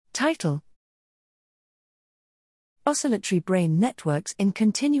Title: Oscillatory Brain Networks in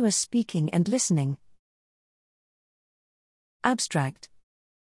Continuous Speaking and Listening. Abstract: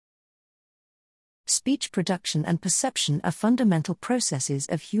 Speech production and perception are fundamental processes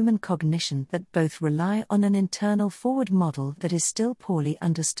of human cognition that both rely on an internal forward model that is still poorly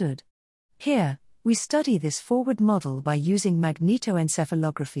understood. Here, we study this forward model by using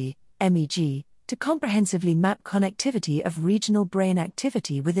magnetoencephalography, MEG, to comprehensively map connectivity of regional brain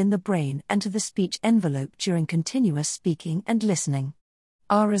activity within the brain and to the speech envelope during continuous speaking and listening.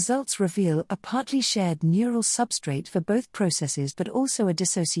 Our results reveal a partly shared neural substrate for both processes but also a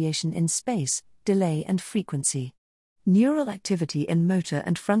dissociation in space, delay and frequency. Neural activity in motor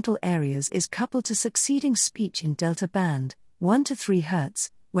and frontal areas is coupled to succeeding speech in delta band, 1 to 3 Hz,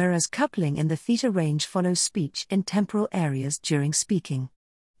 whereas coupling in the theta range follows speech in temporal areas during speaking.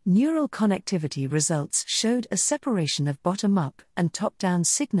 Neural connectivity results showed a separation of bottom-up and top-down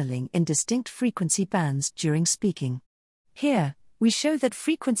signaling in distinct frequency bands during speaking. Here, we show that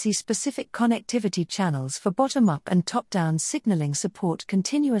frequency-specific connectivity channels for bottom-up and top-down signaling support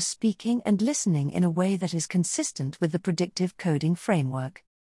continuous speaking and listening in a way that is consistent with the predictive coding framework.